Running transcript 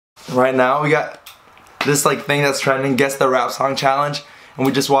Right now we got this like thing that's trending, guess the rap song challenge, and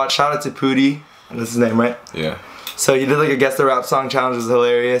we just watched. Shout out to Poudii, that's his name, right? Yeah. So he did like a guess the rap song challenge, it was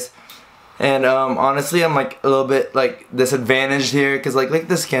hilarious. And honestly, I'm like a little bit like disadvantaged here, cause like look at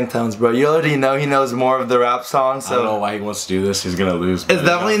the skin tones, bro. You already know he knows more of the rap songs. So I don't know why he wants to do this. He's gonna lose. It's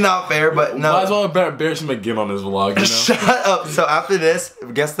definitely not fair, but no. Might as well embarrass him again on his vlog. You know? Shut up. So after this,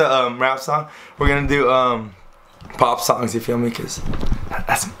 guess the rap song. We're gonna do pop songs. You feel me? Cause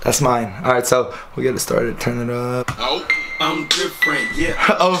that's mine. All right, so we'll get it started. Turn it up. Oh, I'm different, yeah.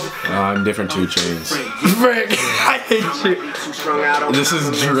 I'm different 2 Chainz. Frank, I hate you. This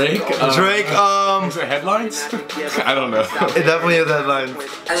is Drake. Drake. Is it headlines? I don't know. It definitely is headlines.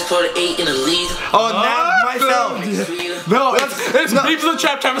 I just put an 8 in the lead. Oh, now myself. No, it's Beef the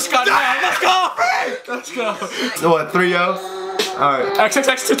Trap, Travis Scott. Let's go. Let's go. So what? 3-0. Alright.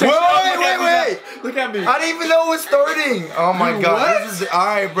 XXX. Wait. Look at me. I didn't even know it was starting. Oh my god. This is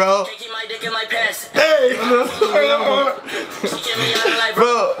alright, bro. Hey.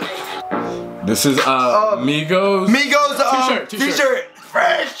 Bro. This is Migos. Migos t-shirt.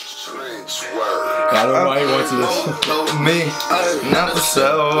 Fresh. I don't know why he wants this. Me, not the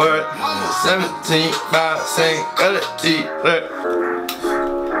sour. 17 by St.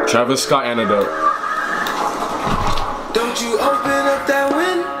 Travis Scott antidote. Don't you open up that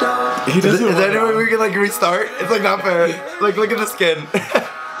window. Is there any way we can like restart? It's like not fair. Like look at the skin.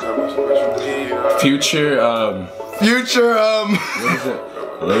 Future. Future. What is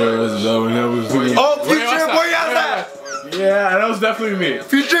it? Oh, Future. Where you at that? Yeah, that was definitely me.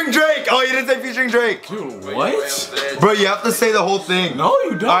 Featuring Drake. Oh, you didn't say featuring Drake. Dude, what? Bro, you have to say the whole thing. No,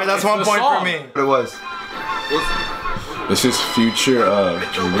 you don't. Alright, that's 1 point for me. It was. This is Future.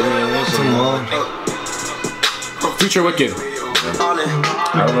 Future Wicked. I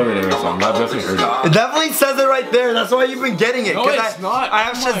don't know the name of the song. I've definitely heard it. It definitely says it right there. That's why you've been getting it. No, it's not. I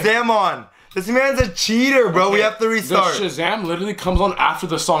have Shazam on. This man's a cheater, bro. Okay. We have to restart. The Shazam literally comes on after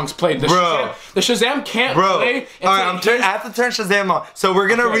the song's played. The Shazam can't play. Alright, I have to turn Shazam on. So we're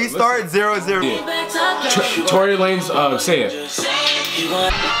gonna restart 0-0. Yeah. Tory Lanez, say it.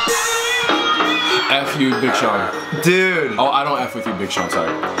 F you, Big Sean. Dude. Oh, I don't F with you, Big Sean,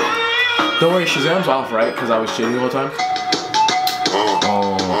 sorry. Don't worry, Shazam's off, right? Because I was cheating the whole time?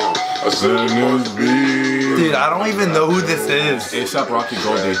 Dude, I don't even know who this is. ASAP Rocky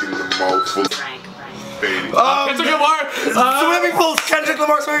Goldie. Kendrick Lamar. Swimming pools. Kendrick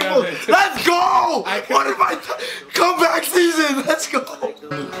Lamar swimming pools. Let's go! What if I comeback season? Let's go.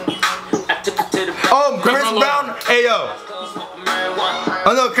 Chris Brown. Ayo.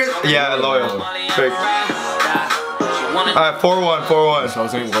 Oh no, Chris. Yeah, loyal. Fake. Alright, 4-1, 4-1. So I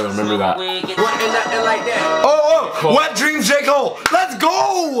was saying, well, remember that. Oh, Wet Dreams, J. Cole. Let's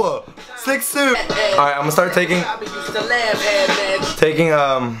go! 6-2. Alright, I'm gonna start taking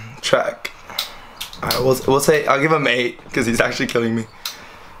track. Alright, we'll say I'll give him 8 because he's actually killing me.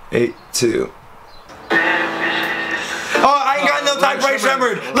 8-2. Oh, I ain't got no time, Bryce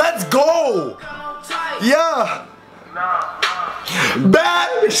Shepard. Let's go! Yeah.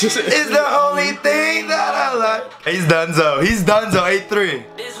 Bad is the only thing that I like. He's donezo. He's donezo. 8-3.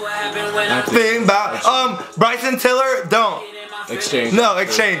 Thing about Bryson Tiller, don't. Exchange. No,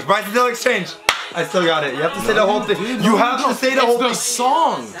 exchange. Bryson Tiller, exchange. I still got it. You have to say the whole thing. You have to say the whole thing. It's the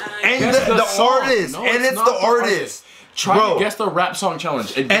song. And the artist. And it's the artist. Try to guess the rap song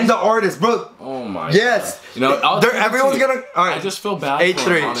challenge. And the artist, bro. Oh my. Yes. You know, everyone's gonna. All right. I just feel bad.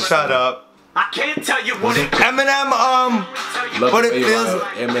 8-3. Shut up. I can't tell you what it Eminem, what it feels.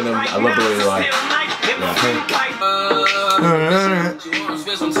 Eminem, I love the way you lie.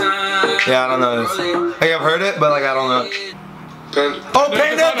 Yeah, I don't know this. Like I've heard it, but like I don't know. Oh,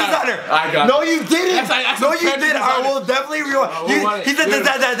 Panda Designer! I got No, you didn't! Yes, no, you did! I will definitely rewind. He said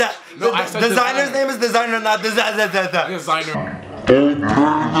that. No, I said designer's name is Designer, not Designer.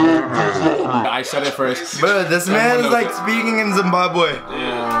 I said it first. Bro, this man is like speaking in Zimbabwe. Oh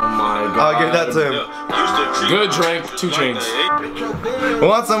my god. I'll give that to him. Good Drake, 2 Chainz.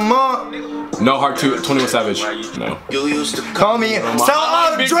 Want some more? No Heart 21 Savage. No. Call me.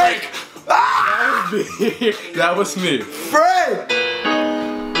 Sell Drake! Ah! That was me. Fred!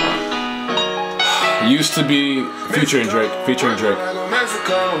 Used to be featuring Drake.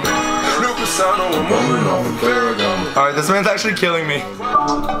 Alright, this man's actually killing me.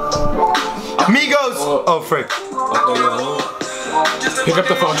 Migos! Oh, frick. Pick up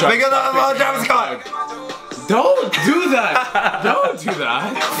the phone, Travis Scott. Don't do that. Don't do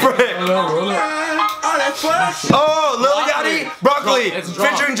that. Frick. All that fuss. Oh, Lil Yachty, Broccoli, It's drum.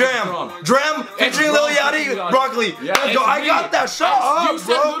 featuring It's Dram. drum. Dram, featuring Lil Yachty, Broccoli. Yeah, Yo, I me. got that. Shut up, You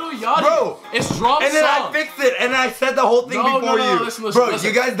said bro. Lil Yachty. Bro. It's drum And then I song. fixed it, and I said the whole thing before you. Listen, bro, listen.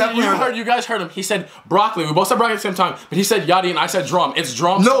 you guys definitely heard. You guys heard him. He said broccoli. We both said broccoli at the same time, but he said Yachty and I said drum. It's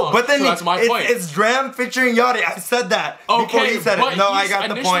drum. No, song. but then so that's my point. it's Dram featuring Yachty. I said that before Okay, he said but it. No, he I got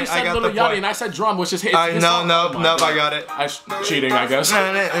the initially point. I said got Lil the Yachty point. and I said drum, which is his. I his no, song. no, Oh, no, I got it. Cheating, I guess.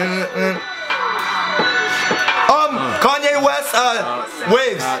 Kanye West,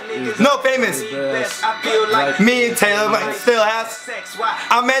 Waves. No, Famous. Me and Taylor like, still has.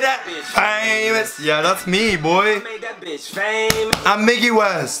 I made that famous. Yeah, that's me, boy. I'm Mickey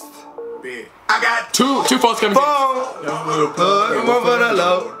West. I got Two phones coming. Phone. One for the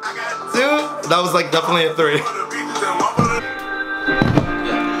low. Two. That was like definitely a 3.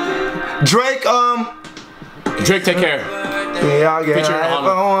 Drake, Drake, take care. yeah, I get Featuring if I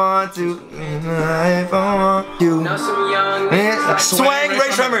Honda. want to, if I want you. Swang, Ray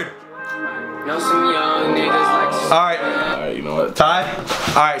Shremmerd. Alright, Alright, you know what? Ty.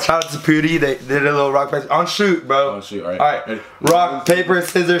 Alright, shout out to Poudii. They did a little rock, paper, on shoot, bro. On shoot, alright. Alright, rock, paper,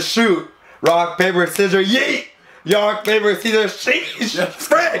 scissors, shoot. Rock, paper, scissors, yeet. Rock, paper, scissors, sheesh.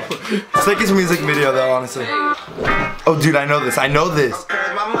 Frick. Sickest music video though, honestly. Oh, dude, I know this. I know this.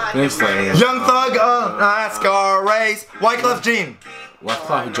 Young Thug, NASCAR race. Wyclef Jean.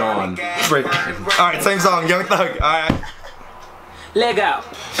 Wyclef John. Frick. Alright, same song. Young Thug. Alright. Leg out.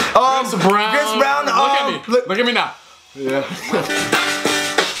 Chris Brown. Look at me now. Yeah.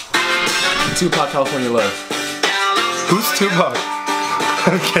 Tupac, California Love. Who's Tupac?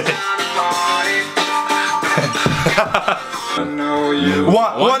 Okay. One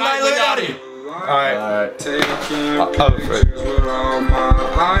night Lil Yachty. Alright.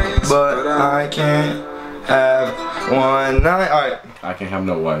 But I can't have one night. Alright. I can't have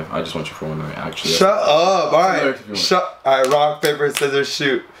no wife. I just want you for one night, actually. Shut up. Alright. lyrics if you want. Alright, rock, paper, scissors,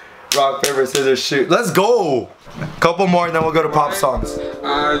 shoot. Rock, paper, scissors, shoot. Let's go. Couple more and then we'll go to pop songs.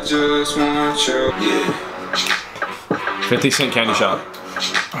 I just want you. 50 Cent Candy Shop.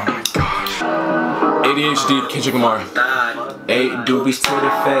 Oh my gosh. ADHD, Kendrick Lamar. 8 doobies to the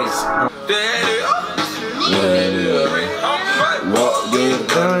face.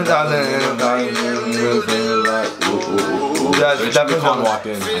 That's definitely Khan walked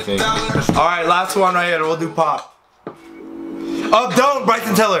in, I think. Alright, last one right here. We'll do pop. Up, don't,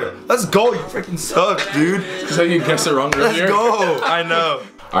 Bryson Tiller. Let's go. You freaking suck, dude. So you guessed it wrong earlier. Let's go. I know.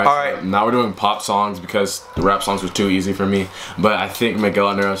 Alright, so now we're doing pop songs because the rap songs were too easy for me. But I think Miguel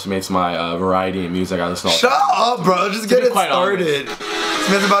underestimates my variety in music I listen to. Shut up, bro. Just get it quite started. This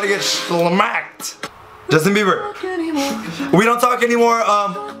man's about to get smacked. Justin Bieber. We don't talk anymore.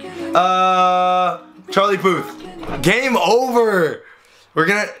 Charlie Puth. Game over. We're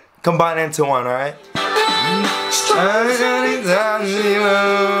gonna combine into one, alright?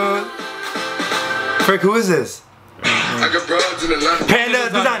 Frick, who is this? Panda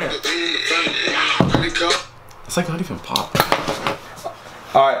Designer. It's like not even pop.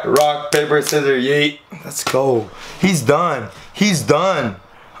 Alright, rock, paper, scissors, yeet. Let's go. He's done. He's done.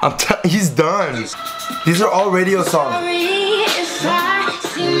 He's done. These are all radio songs.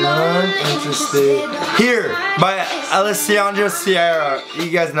 Uninterested. Here, by Alessandra Sierra. You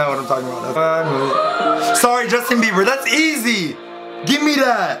guys know what I'm talking about. Sorry, Justin Bieber. That's easy. Give me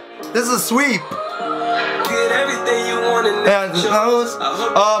that. This is a sweep. Yeah,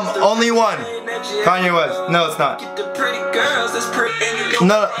 only one. Kanye West. No, it's not.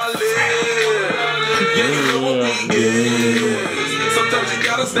 No.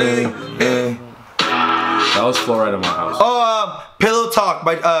 That was Flow Right in My House. Oh, Pillow Talk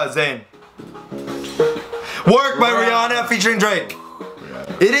by Zayn. Work by Rihanna featuring Drake.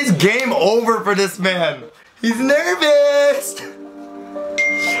 It is game over for this man. He's nervous.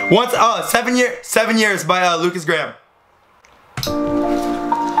 Once, 7 years by Lucas Graham.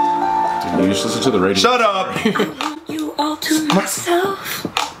 You just listen to the radio. Shut up. You all to myself.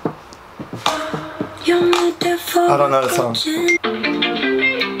 You're my default. I don't know the song.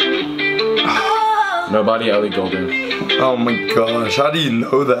 Nobody, Ellie Goulding. Oh my gosh, how do you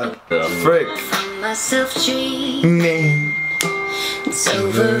know that? Yeah. Frick. Myself dream. It's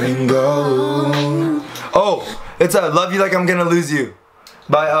over and Go. Oh, it's Love You Like I'm Gonna Lose You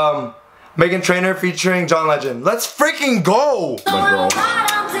by Meghan Trainor featuring John Legend. Let's freaking go. My girl.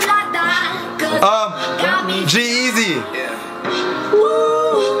 G-Eazy.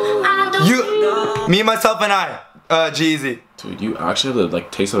 Me, Myself, and I. G-Eazy. Dude, you actually have the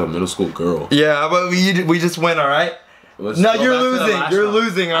taste of a middle school girl. Yeah, but we just win, alright? Let's No, go you're back to the losing. last You're round.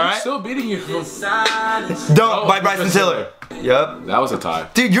 losing, I'm alright? still beating you. Don't, by Bryson Tiller. Yep. That was a tie.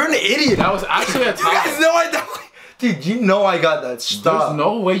 Dude, you're an idiot. That was actually a You guys tie. know I don't. Dude, you know I got that. Stop. There's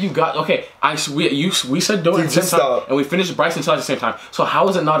no way you got. Okay, we said do it at the just same time, stop. and we finished Bryson Tiller at the same time. So how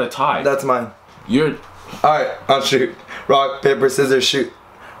is it not a tie? That's mine. You're. Alright, I'll shoot. Rock, paper, scissors, shoot.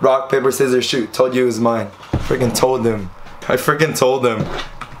 Rock, paper, scissors, shoot. Told you it was mine. Freaking told him. I freaking told him.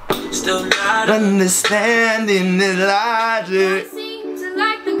 Still not Understanding the logic. Seem to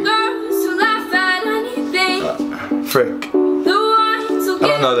like the girls who laugh at anything. Frick. The ones who I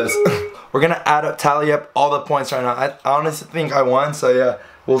don't know this. We're gonna tally up all the points right now. I honestly think I won, so yeah.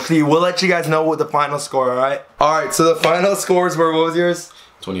 We'll see. We'll let you guys know what the final score, alright? Alright, so the final scores were, what was yours?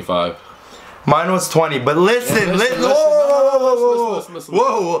 25. Mine was 20, but listen, listen, whoa.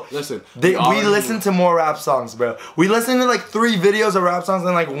 Listen. We listen to more rap songs, bro. We listen to like 3 videos of rap songs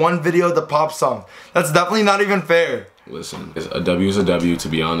and like 1 video of the pop song. That's definitely not even fair. Listen, a W is a W, to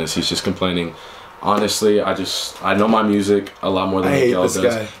be honest. He's just complaining. Honestly, I know my music a lot more than I hate Miguel this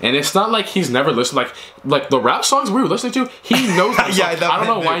does. guy. And it's not like he's never listened, like the rap songs we were listening to, he knows them. Yeah, So I don't know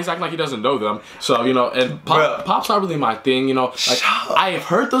definitely. why he's acting like he doesn't know them. So, you know, and pop's not really my thing, you know. Like, I've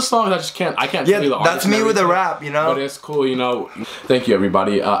heard the songs, I can't Yeah, tell you the artist that's and me with the everything, rap, you know? But it's cool, you know. Thank you,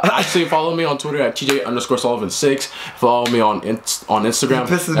 everybody. Actually, follow me on Twitter at TJ_Sullivan6. Follow me on Instagram.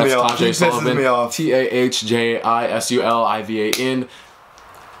 He pisses That's me off. Tajay He pisses Sullivan, me off. TAHJISULIVAN.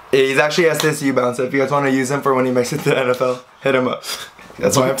 Yeah, he's actually SSU bound, so if you guys want to use him for when he makes it to the NFL, hit him up.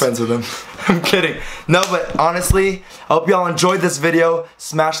 That's why I'm friends with him. I'm kidding. No, but honestly, I hope y'all enjoyed this video.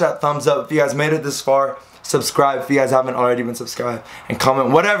 Smash that thumbs up if you guys made it this far. Subscribe if you guys haven't already been subscribed. And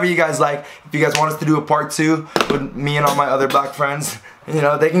comment whatever you guys like. If you guys want us to do a part 2 with me and all my other black friends, you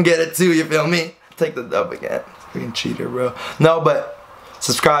know, they can get it too, you feel me? Take the dub again. Freaking cheater, bro. No, but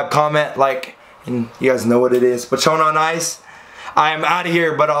subscribe, comment, like, and you guys know what it is. But Showing on Ice, I am out of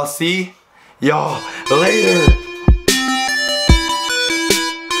here, but I'll see y'all later.